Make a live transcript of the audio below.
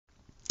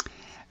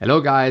Hello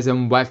guys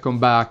and welcome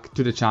back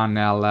to the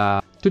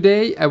channel.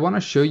 Today I want to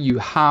show you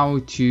how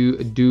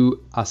to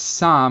do a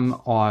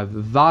sum of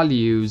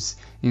values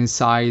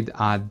inside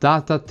a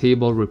data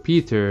table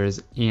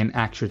repeaters in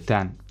Axure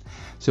 10.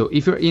 So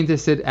if you're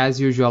interested, as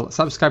usual,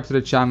 subscribe to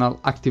the channel,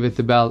 activate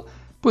the bell,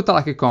 put a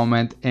like, a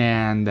comment,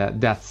 and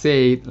that's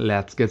it.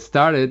 Let's get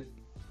started.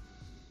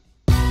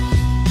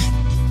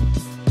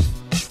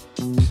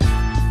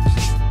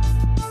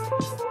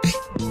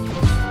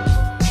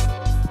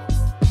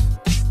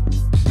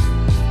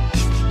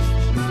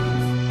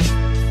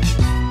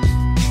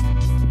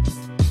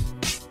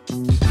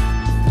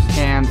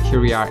 Here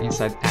we are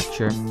inside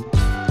Axure.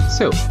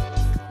 So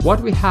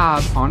what we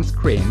have on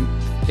screen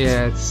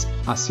is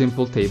a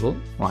simple table,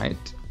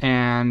 right?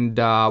 And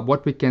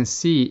what we can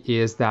see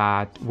is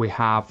that we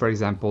have, for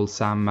example,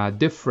 some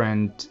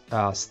different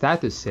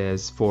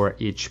statuses for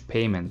each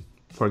payment.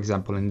 For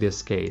example, in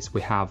this case,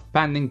 we have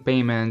pending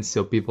payments,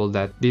 so people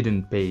that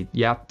didn't pay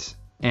yet,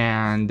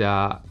 and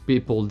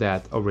people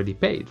that already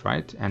paid,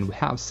 right? And we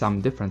have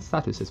some different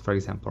statuses, for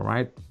example,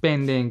 right?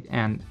 Pending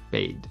and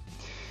paid.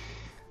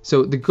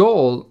 So the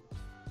goal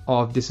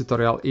of this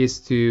tutorial is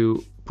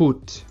to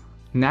put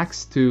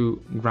next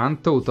to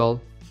grand total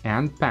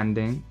and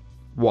pending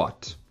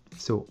what?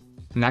 So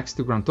next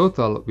to grand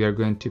total, we are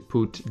going to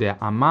put the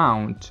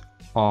amount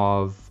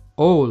of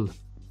all,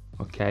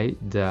 okay,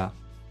 the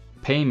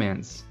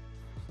payments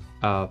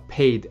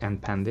paid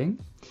and pending.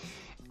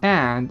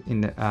 And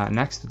in the,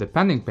 next to the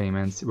pending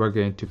payments, we're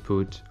going to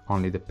put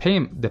only the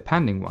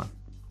pending one,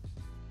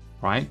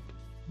 right?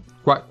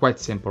 Quite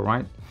simple,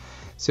 right?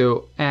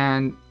 So,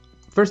 and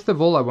first of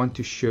all, I want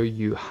to show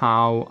you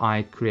how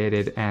I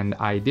created and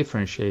I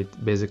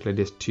differentiate basically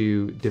these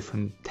two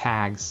different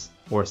tags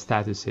or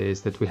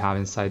statuses that we have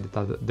inside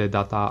the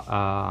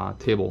data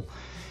table.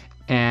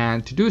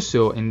 And to do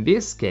so, in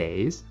this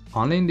case,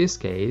 only in this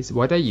case,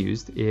 what I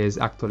used is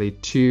actually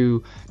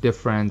two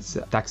different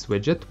text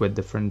widgets with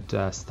different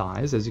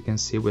styles, as you can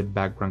see, with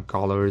background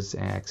colors,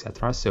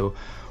 etc. So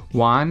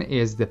one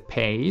is the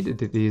paid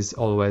that is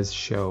always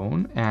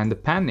shown, and the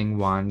pending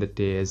one that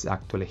is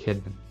actually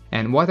hidden.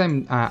 And what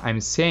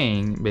I'm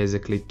saying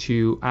basically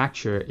to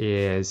Axure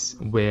is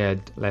with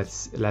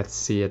let's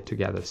see it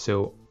together.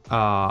 So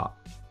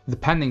the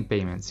pending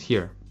payments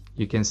here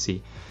you can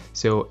see.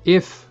 So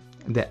if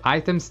the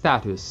item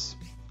status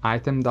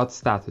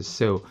item.status,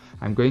 so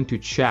I'm going to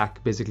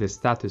check basically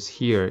status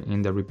here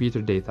in the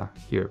repeater data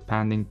here,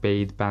 pending,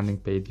 paid,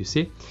 you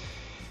see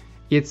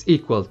it's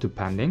equal to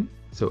pending.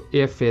 So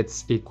if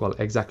it's equal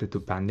exactly to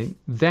pending,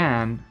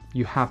 then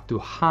you have to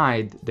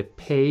hide the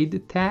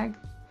paid tag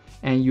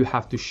and you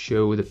have to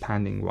show the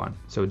pending one.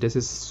 So this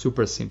is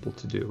super simple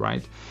to do,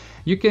 right?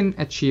 You can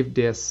achieve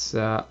this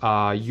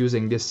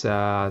using this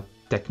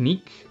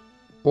technique,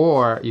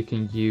 or you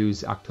can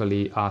use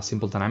actually a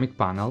simple dynamic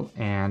panel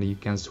and you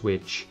can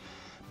switch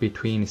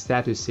between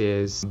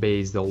statuses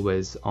based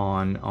always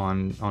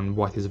on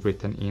what is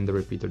written in the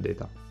repeater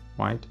data,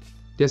 right?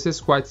 This is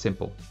quite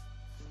simple,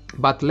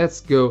 but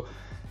let's go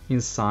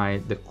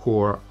inside the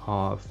core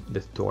of the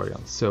tutorial.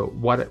 So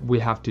what we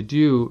have to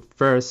do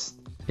first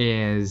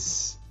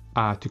is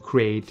to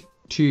create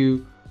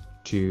two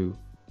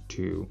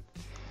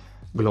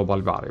global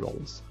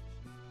variables,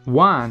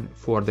 one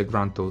for the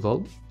grand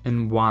total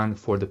and one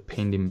for the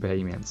pending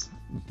payments.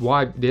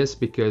 Why this?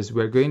 Because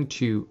we're going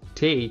to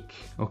take,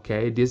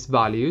 okay, these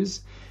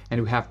values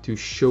and we have to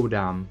show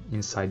them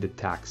inside the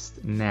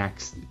text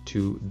next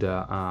to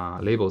the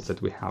labels that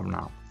we have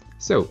now.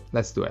 So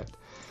let's do it.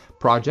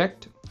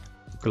 Project,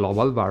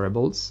 global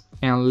variables,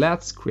 and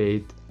let's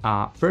create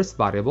first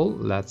variable.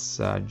 Let's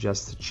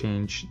just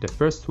change the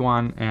first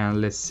one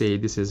and let's say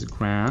this is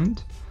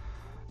grand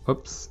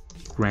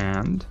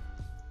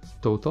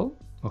total.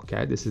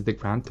 Okay, this is the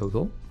grand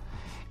total,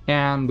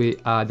 and we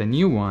add a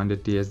new one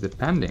that is the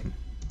pending.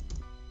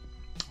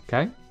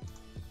 Okay,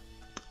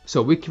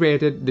 so we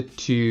created the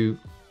two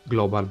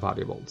global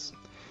variables.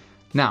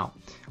 Now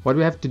what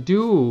we have to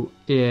do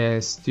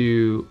is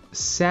to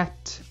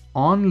set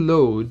on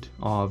load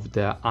of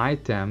the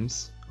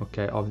items,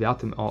 okay, of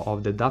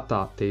the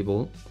data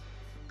table,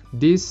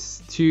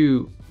 these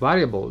two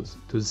variables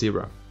to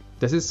 0.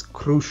 This is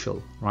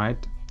crucial, right?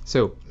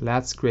 So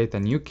let's create a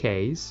new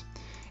case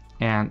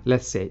and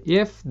let's say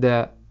if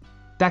the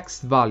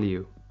text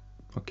value,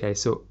 okay,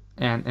 so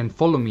and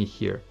follow me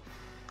here,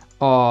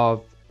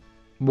 of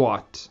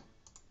what?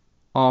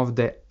 Of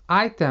the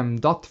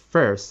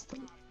item.first,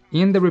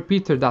 in the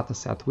repeater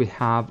dataset we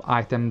have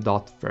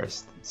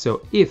item.first.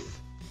 So if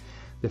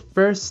the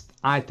first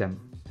item,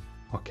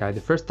 okay,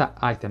 the first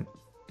item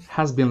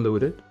has been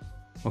loaded,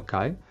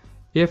 okay,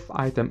 if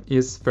item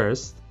is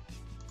first,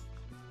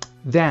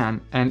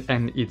 then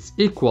and it's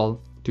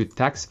equal to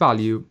text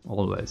value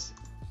always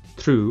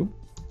true.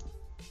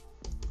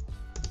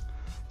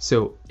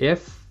 So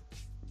if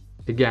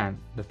again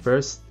the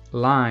first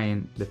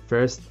line, the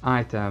first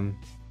item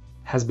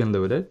has been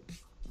loaded,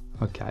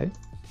 okay,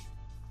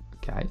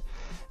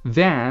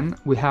 then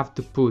we have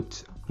to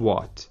put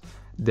what?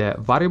 The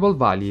variable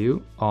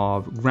value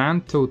of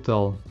grand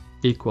total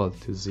equal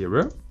to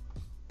 0,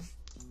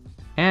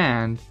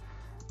 and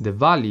the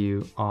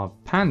value of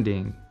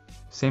pending,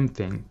 same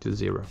thing, to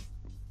 0.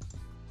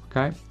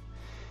 Okay,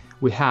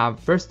 we have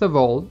first of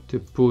all to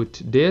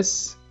put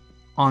this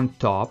on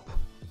top,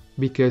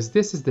 because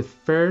this is the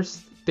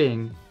first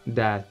thing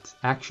that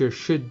Axure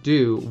should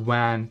do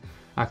when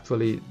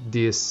actually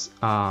this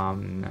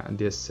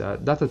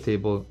data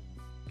table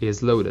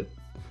is loaded.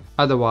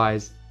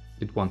 Otherwise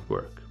it won't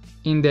work.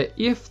 In the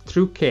if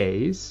true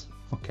case,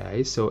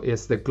 okay, so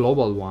it's the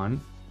global one,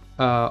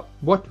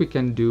 what we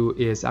can do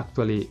is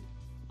actually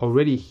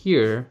already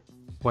here,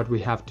 what we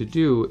have to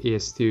do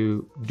is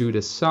to do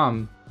the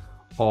sum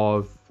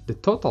of the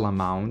total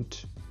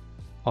amount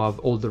of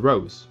all the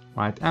rows,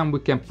 right? And we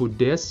can put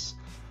this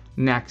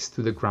next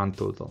to the grand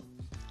total.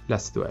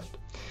 Let's do it.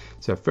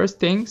 So first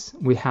things,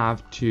 we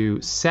have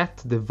to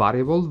set the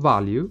variable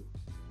value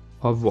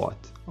of what?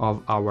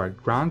 Of our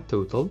grand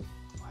total,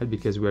 right?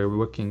 Because we're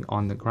working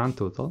on the grand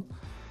total,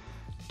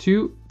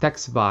 to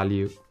text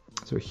value.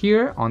 So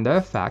here on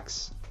the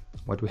fx,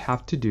 what we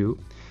have to do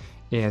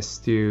is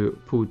to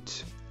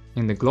put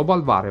in the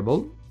global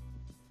variable,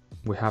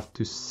 we have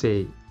to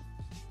say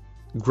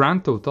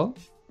grand total,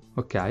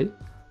 okay,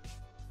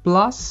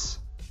 plus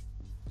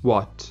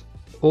what?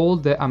 All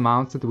the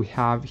amounts that we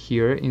have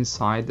here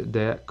inside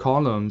the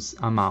columns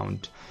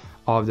amount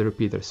of the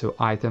repeater, so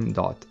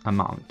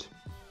item.amount.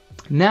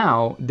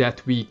 Now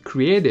that we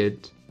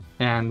created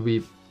and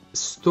we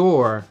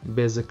store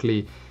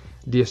basically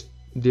this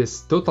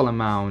total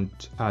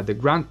amount, the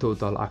grand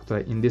total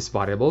actually in this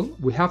variable,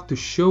 we have to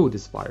show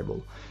this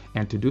variable.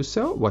 And to do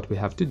so, what we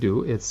have to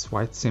do is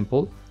quite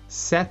simple,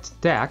 set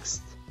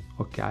text,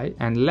 okay,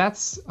 and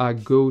let's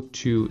go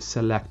to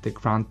select the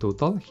grand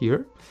total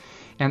here.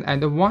 And I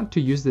don't want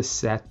to use the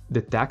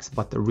text,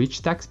 but the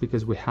rich text,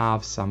 because we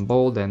have some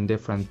bold and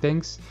different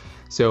things.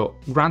 So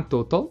grand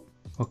total,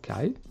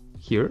 okay,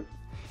 here.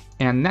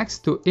 And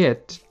next to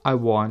it, I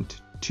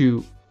want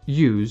to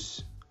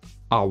use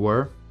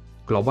our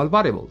global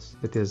variables,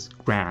 that is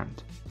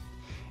grand.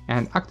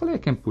 And actually I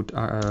can put,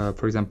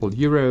 for example,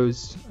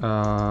 euros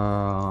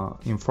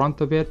in front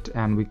of it,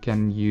 and we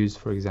can use,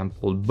 for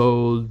example,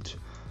 bold,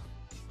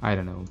 I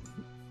don't know,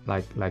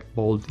 like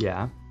bold,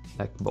 yeah,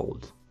 like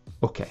bold,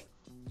 okay.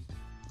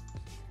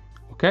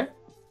 Okay,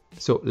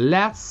 so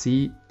let's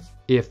see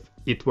if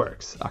it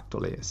works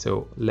actually.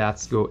 So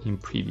let's go in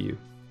preview.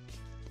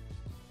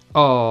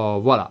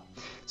 Oh, voila.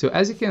 So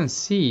as you can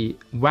see,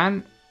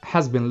 when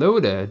has been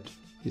loaded,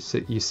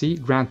 you see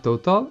grand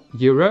total,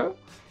 euro,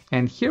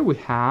 and here we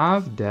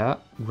have the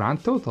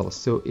grand total.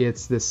 So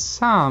it's the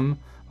sum,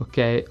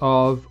 okay,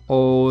 of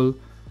all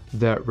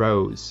the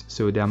rows.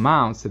 So the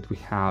amounts that we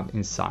have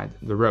inside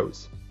the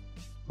rows,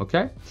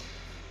 okay?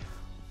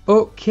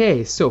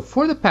 Okay, so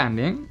for the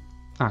pending,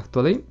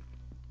 actually,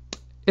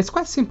 it's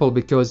quite simple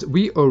because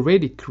we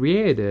already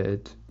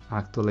created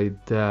actually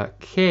the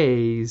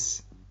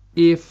case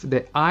if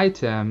the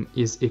item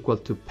is equal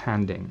to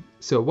pending.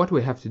 So what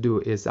we have to do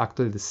is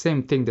actually the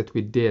same thing that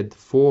we did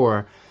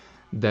for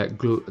the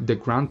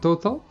grand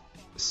total.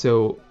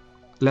 So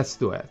let's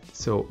do it.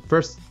 So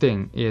first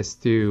thing is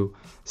to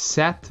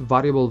set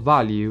variable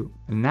value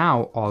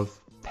now of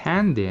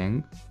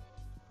pending,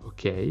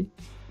 okay,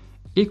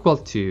 equal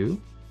to,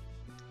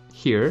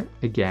 here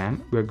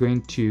again we're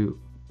going to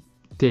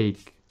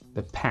take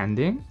the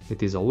pending,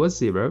 it is always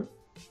 0,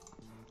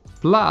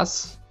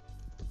 plus,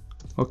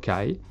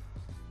 okay,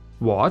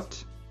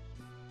 what?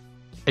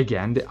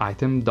 Again the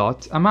item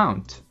dot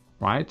amount,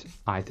 right?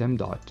 Item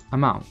dot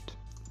amount.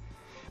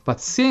 But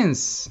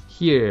since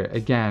here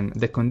again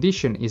the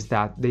condition is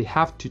that they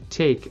have to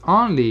take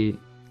only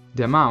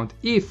the amount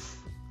if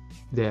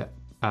the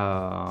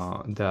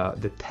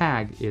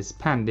tag is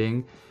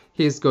pending,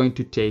 he's going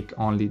to take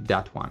only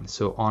that one,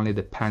 so only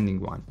the pending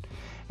one.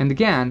 And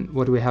again,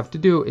 what we have to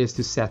do is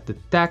to set the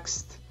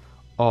text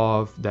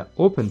of the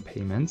open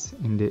payments,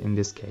 in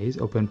this case,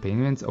 open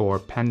payments or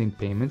pending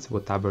payments,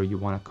 whatever you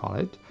want to call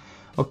it,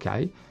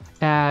 okay,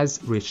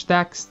 as rich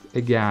text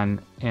again.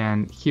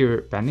 And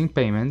here pending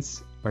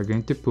payments, we're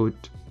going to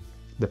put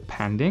the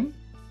pending,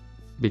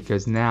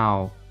 because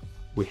now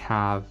we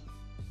have,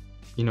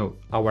 you know,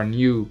 our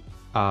new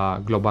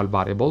global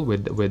variable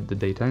with the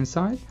data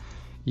inside,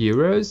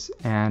 euros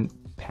and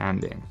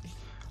pending.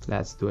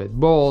 Let's do it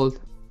bold,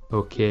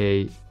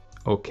 okay,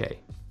 okay.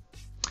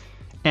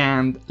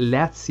 And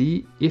let's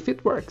see if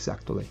it works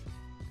actually.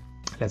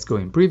 Let's go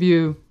in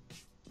preview,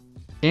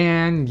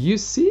 and you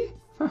see,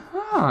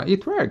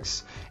 it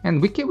works.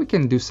 And we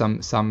can do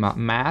some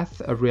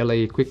math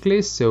really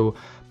quickly. So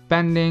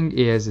pending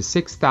is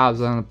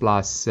 6,000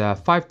 plus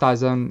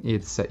 5,000,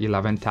 it's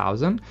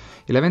 11,000.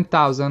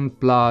 11,000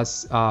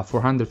 plus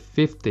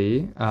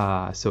 450,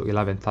 so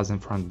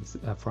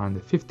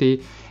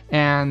 11,450,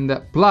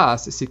 and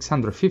plus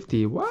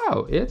 650,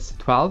 wow, it's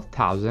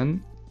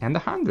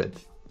 12,100.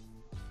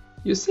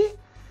 You see?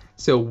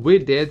 So we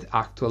did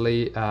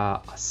actually a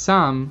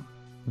sum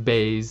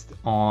based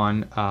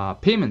on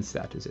payment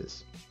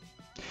statuses.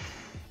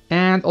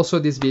 And also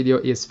this video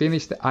is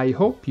finished. I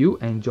hope you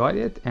enjoyed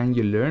it and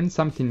you learned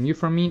something new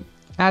from me.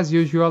 As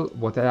usual,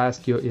 what I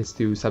ask you is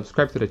to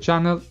subscribe to the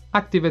channel,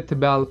 activate the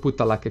bell, put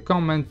a like, a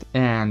comment,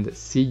 and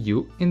see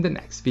you in the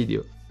next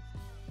video.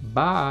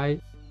 Bye!